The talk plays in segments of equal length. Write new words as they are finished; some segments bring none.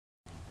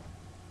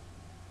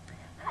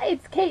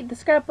it's Kate, the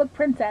Scrapbook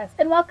Princess,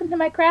 and welcome to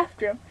my craft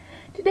room.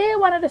 Today I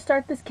wanted to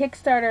start this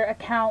Kickstarter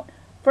account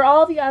for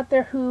all of you out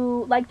there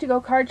who like to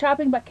go card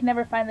shopping but can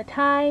never find the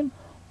time,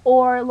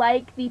 or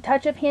like the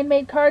touch of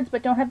handmade cards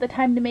but don't have the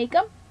time to make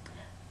them.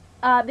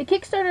 The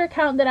Kickstarter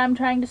account that I'm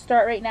trying to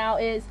start right now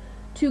is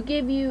to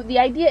give you, the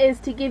idea is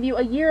to give you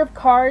a year of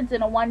cards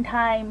in a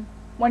one-time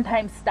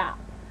stop.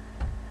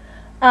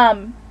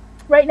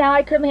 Right now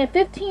I currently have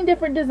 15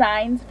 different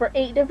designs for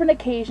 8 different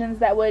occasions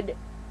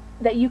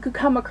that you could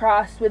come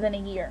across within a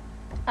year.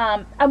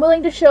 I'm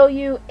willing to show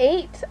you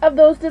 8 of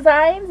those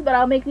designs, but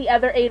I'll make the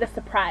other 8 a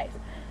surprise.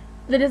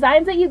 The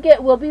designs that you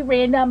get will be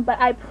random,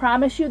 but I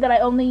promise you that I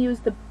only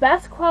use the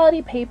best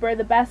quality paper,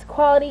 the best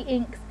quality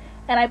inks,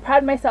 and I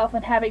pride myself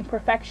in having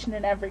perfection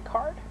in every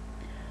card.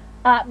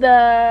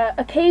 The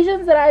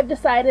occasions that I've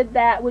decided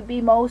that would be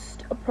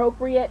most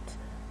appropriate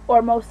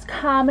or most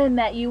common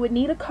that you would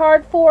need a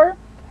card for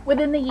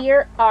within the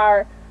year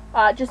are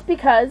just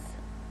because,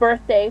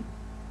 birthday,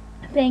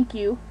 thank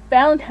you,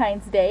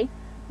 Valentine's Day,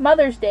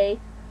 Mother's Day,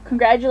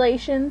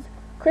 congratulations,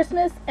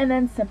 Christmas, and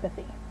then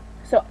sympathy.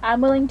 So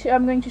I'm going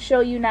to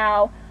show you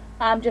now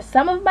just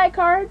some of my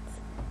cards,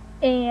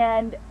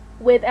 and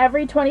with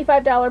every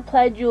 $25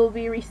 pledge you will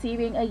be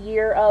receiving a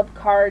year of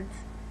cards,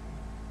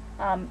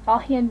 all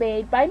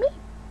handmade by me.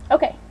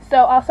 Okay,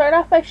 so I'll start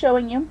off by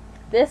showing you.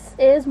 This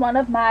is one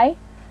of my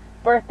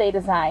birthday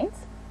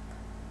designs,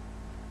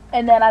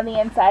 and then on the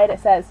inside it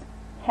says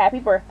happy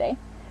birthday.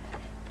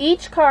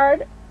 Each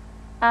card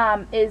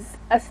is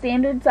a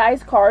standard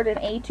size card, an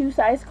A2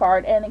 size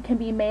card, and it can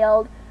be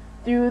mailed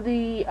through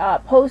the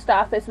post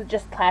office with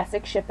just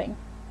classic shipping.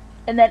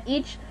 And then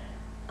each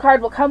card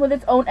will come with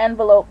its own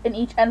envelope, and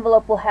each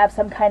envelope will have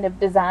some kind of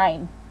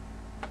design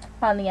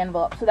on the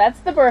envelope. So that's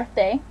the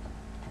birthday.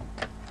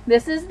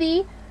 This is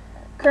the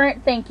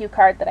current thank you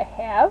card that I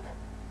have,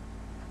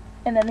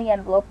 and then the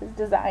envelope is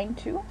designed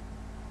too.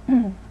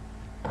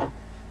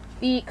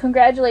 The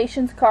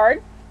congratulations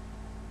card.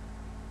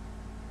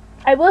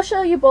 I will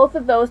show you both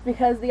of those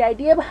because the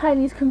idea behind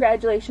these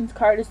congratulations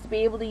card is to be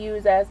able to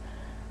use as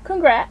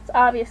congrats,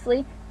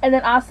 obviously, and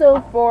then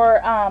also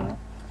for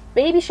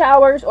baby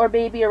showers or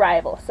baby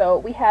arrival. So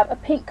we have a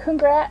pink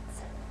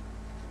congrats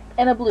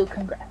and a blue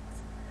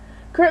congrats.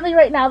 Currently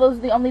right now those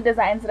are the only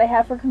designs that I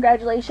have for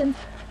congratulations,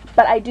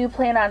 but I do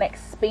plan on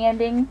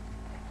expanding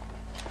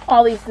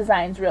all these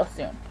designs real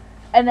soon.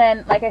 And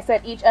then, like I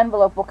said, each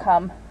envelope will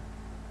come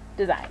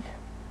designed.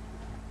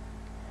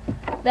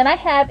 Then I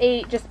have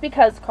a just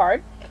because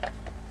card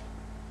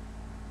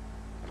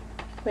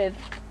with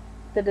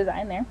the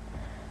design there.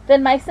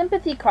 Then my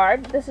sympathy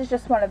card, this is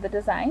just one of the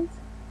designs.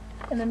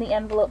 And then the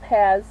envelope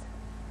has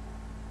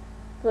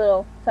the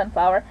little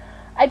sunflower.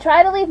 I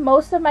try to leave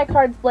most of my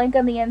cards blank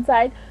on the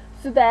inside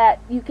so that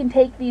you can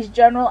take these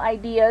general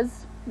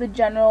ideas, the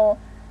general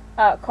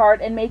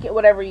card, and make it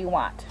whatever you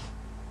want.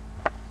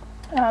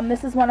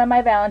 This is one on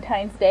my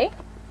Valentine's Day.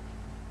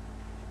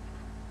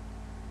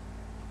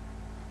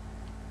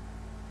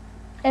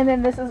 And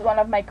then this is one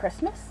of my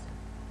Christmas.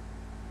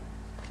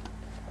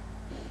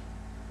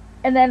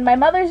 And then my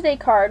Mother's Day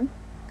card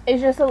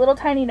is just a little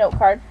tiny note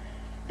card.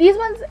 These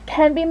ones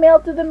can be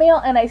mailed through the mail,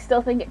 and I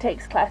still think it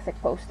takes classic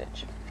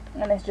postage.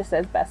 And it just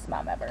says best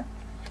mom ever.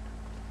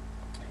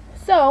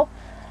 So,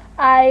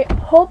 I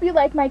hope you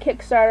like my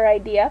Kickstarter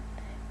idea,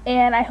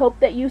 and I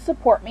hope that you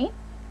support me.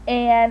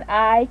 And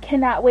I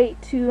cannot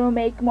wait to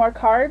make more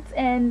cards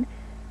and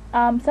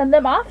send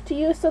them off to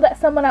you so that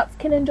someone else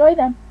can enjoy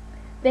them.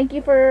 Thank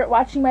you for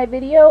watching my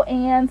video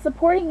and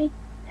supporting me.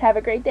 Have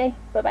a great day.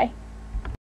 Bye-bye.